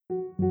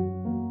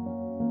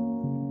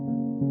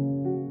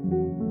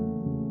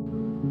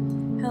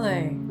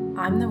Hello,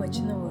 I'm the Witch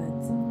in the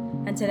Woods,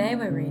 and today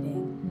we're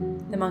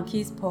reading The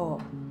Monkey's Paw,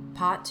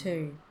 Part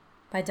 2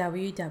 by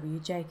W. W.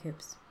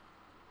 Jacobs.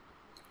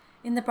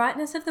 In the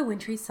brightness of the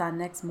wintry sun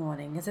next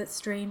morning, as it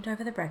streamed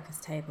over the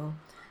breakfast table,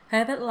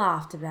 Herbert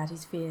laughed about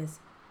his fears.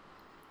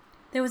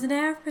 There was an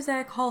air of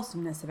prosaic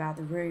wholesomeness about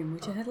the room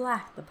which it had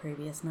lacked the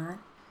previous night,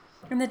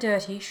 and the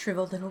dirty,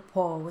 shriveled little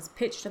paw was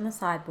pitched on the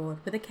sideboard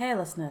with a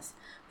carelessness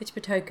which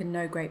betokened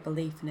no great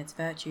belief in its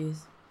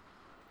virtues.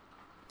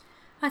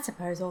 "I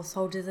suppose all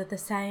soldiers are the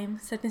same,"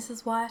 said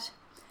Mrs. White.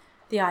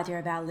 "The idea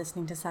about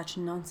listening to such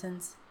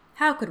nonsense.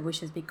 How could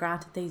wishes be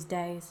granted these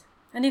days?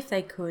 And if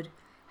they could,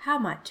 how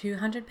might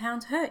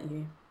 £200 hurt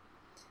you?"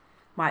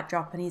 "Might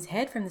drop on his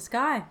head from the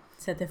sky,"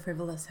 said the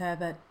frivolous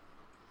Herbert.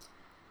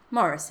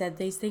 "Morris said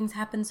these things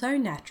happen so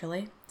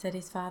naturally," said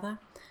his father,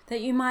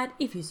 "that you might,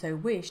 if you so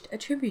wished,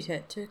 attribute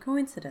it to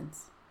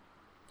coincidence."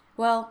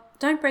 "Well,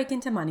 don't break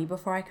into money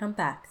before I come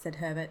back," said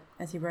Herbert,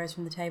 as he rose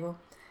from the table.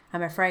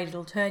 "I'm afraid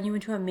it'll turn you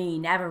into a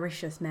mean,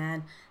 avaricious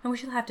man, and we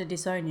shall have to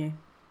disown you."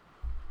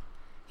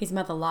 His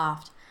mother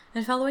laughed,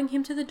 and following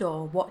him to the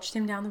door, watched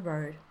him down the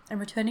road,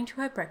 and returning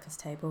to her breakfast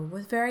table,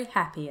 was very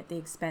happy at the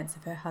expense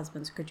of her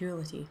husband's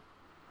credulity.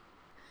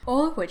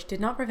 All of which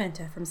did not prevent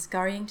her from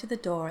scurrying to the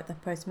door at the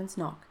postman's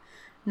knock,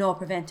 nor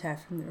prevent her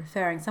from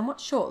referring somewhat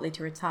shortly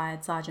to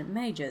retired sergeant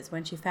majors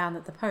when she found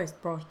that the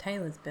post brought a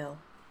tailor's bill.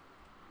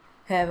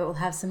 "Herbert will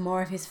have some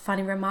more of his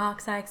funny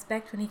remarks, I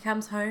expect, when he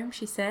comes home,"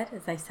 she said,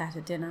 as they sat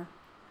at dinner.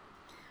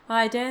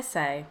 "I dare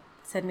say,"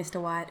 said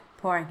Mr. White,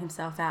 pouring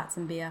himself out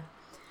some beer.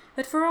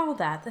 "But for all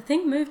that, the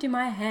thing moved in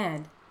my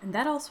hand, and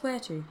that I'll swear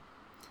to."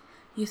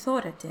 "You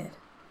thought it did,"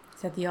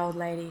 said the old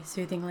lady,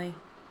 soothingly.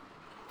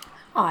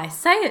 "I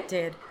say it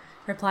did,"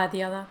 replied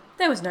the other.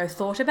 "There was no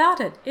thought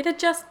about it. It had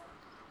just—"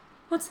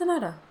 "What's the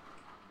matter?"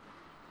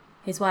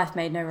 His wife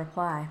made no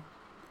reply.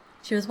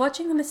 She was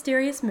watching the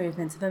mysterious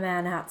movements of a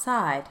man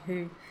outside,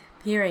 who,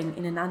 peering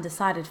in an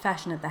undecided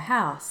fashion at the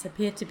house,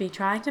 appeared to be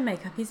trying to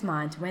make up his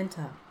mind to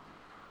enter.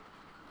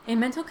 In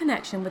mental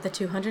connection with the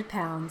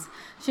 £200,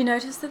 she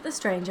noticed that the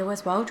stranger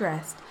was well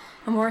dressed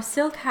and wore a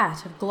silk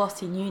hat of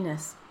glossy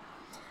newness.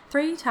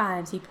 3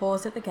 times he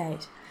paused at the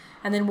gate,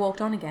 and then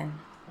walked on again.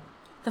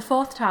 The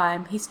 4th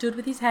time he stood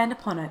with his hand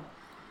upon it,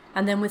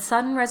 and then with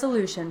sudden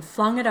resolution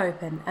flung it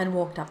open and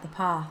walked up the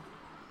path.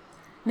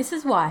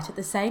 Mrs. White at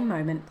the same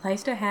moment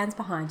placed her hands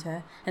behind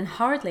her, and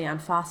hurriedly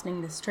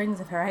unfastening the strings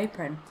of her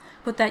apron,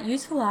 put that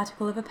useful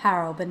article of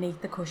apparel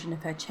beneath the cushion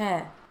of her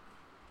chair.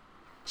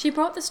 She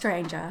brought the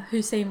stranger,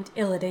 who seemed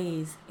ill at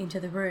ease, into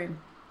the room.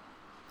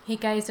 He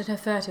gazed at her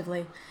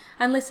furtively,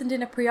 and listened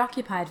in a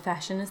preoccupied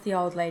fashion as the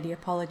old lady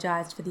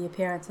apologized for the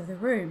appearance of the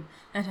room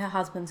and her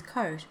husband's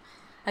coat,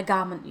 a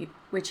garment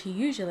which he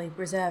usually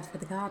reserved for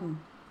the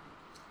garden.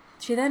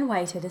 She then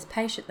waited as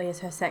patiently as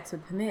her sex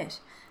would permit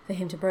for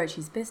him to broach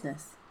his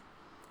business.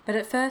 But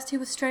at first he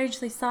was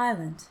strangely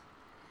silent.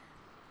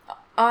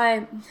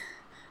 I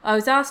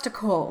was asked to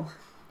call,"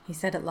 he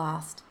said at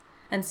last,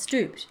 and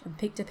stooped and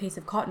picked a piece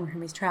of cotton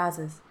from his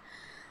trousers.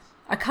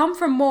 "I come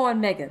from Moore and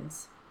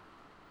Meggins."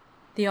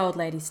 The old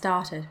lady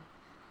started.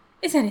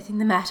 "Is anything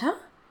the matter?"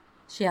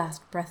 she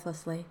asked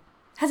breathlessly.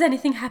 "Has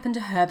anything happened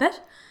to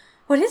Herbert?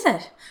 What is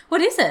it?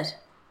 What is it?"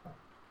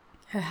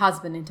 Her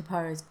husband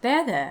interposed.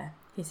 There,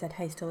 he said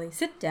hastily.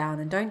 "Sit down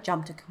and don't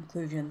jump to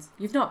conclusions.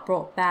 You've not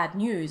brought bad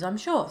news, I'm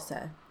sure,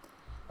 sir."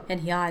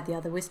 And he eyed the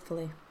other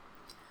wistfully.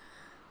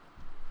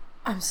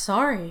 "I'm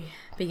sorry,"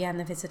 began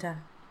the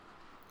visitor.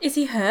 "Is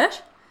he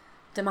hurt?"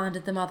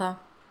 demanded the mother.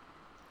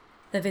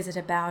 The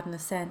visitor bowed in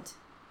assent.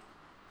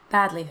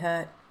 "Badly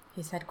hurt,"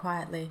 he said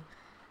quietly,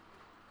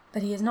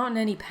 "but he is not in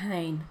any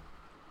pain."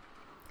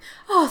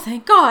 "Oh,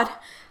 thank God!"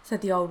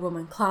 said the old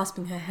woman,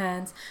 clasping her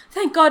hands.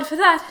 "Thank God for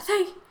that!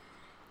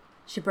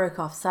 She broke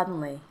off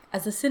suddenly,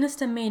 as the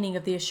sinister meaning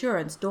of the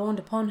assurance dawned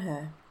upon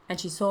her, and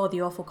she saw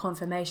the awful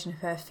confirmation of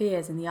her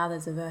fears in the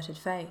other's averted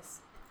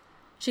face.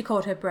 She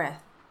caught her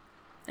breath,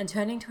 and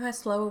turning to her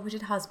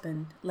slower-witted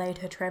husband, laid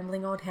her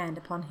trembling old hand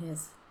upon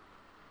his.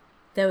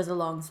 There was a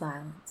long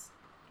silence.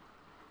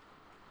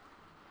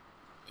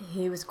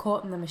 "He was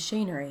caught in the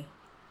machinery,"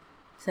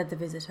 said the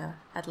visitor,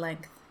 at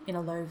length, in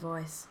a low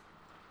voice.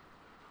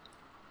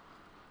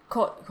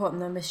 Caught in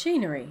the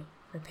machinery,"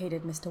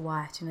 repeated Mr.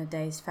 White in a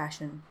dazed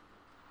fashion.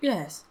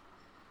 "Yes."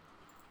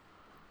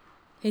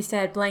 He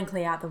stared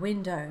blankly out the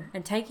window,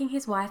 and taking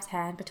his wife's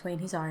hand between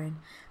his own,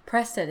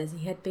 pressed it as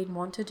he had been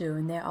wont to do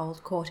in their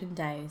old courting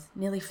days,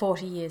 nearly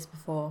 40 years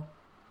before.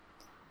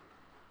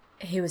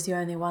 "He was the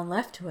only one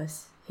left to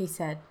us," he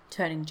said,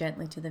 turning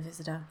gently to the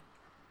visitor.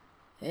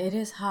 "It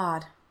is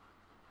hard."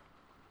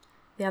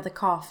 The other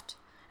coughed,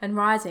 and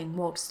rising,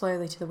 walked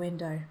slowly to the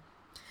window.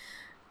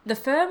 "The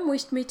firm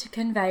wished me to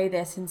convey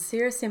their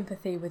sincere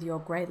sympathy with your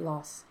great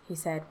loss," he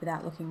said,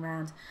 without looking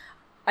round.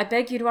 "I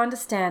beg you to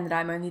understand that I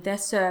am only their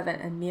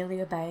servant and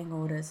merely obeying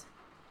orders."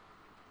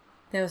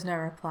 There was no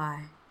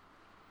reply.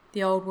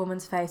 The old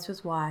woman's face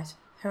was white,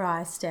 her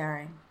eyes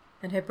staring,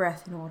 and her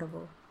breath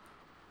inaudible.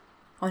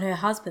 On her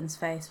husband's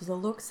face was a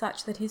look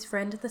such that his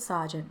friend the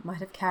sergeant might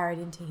have carried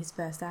into his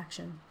first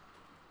action.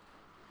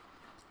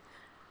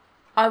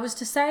 "I was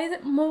to say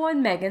that Moore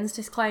and Meggins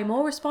disclaim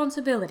all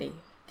responsibility,"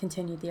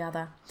 continued the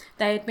other.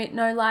 "They admit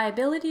no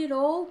liability at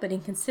all, but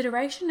in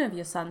consideration of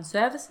your son's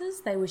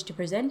services, they wish to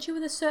present you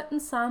with a certain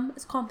sum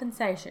as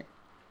compensation."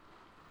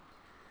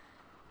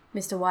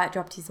 Mr. White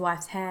dropped his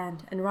wife's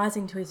hand, and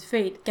rising to his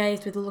feet,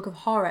 gazed with a look of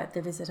horror at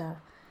the visitor.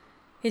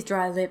 His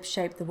dry lips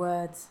shaped the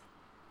words.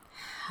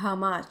 "How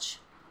much?"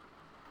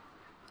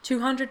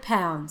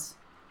 £200,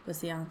 was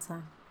the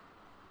answer.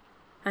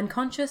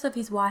 Unconscious of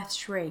his wife's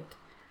shriek,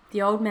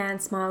 the old man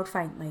smiled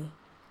faintly,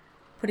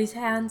 put his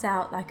hands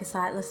out like a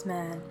sightless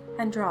man,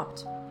 and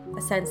dropped,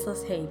 a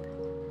senseless heap,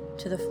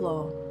 to the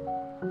floor.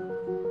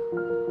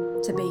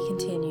 To be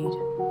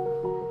continued.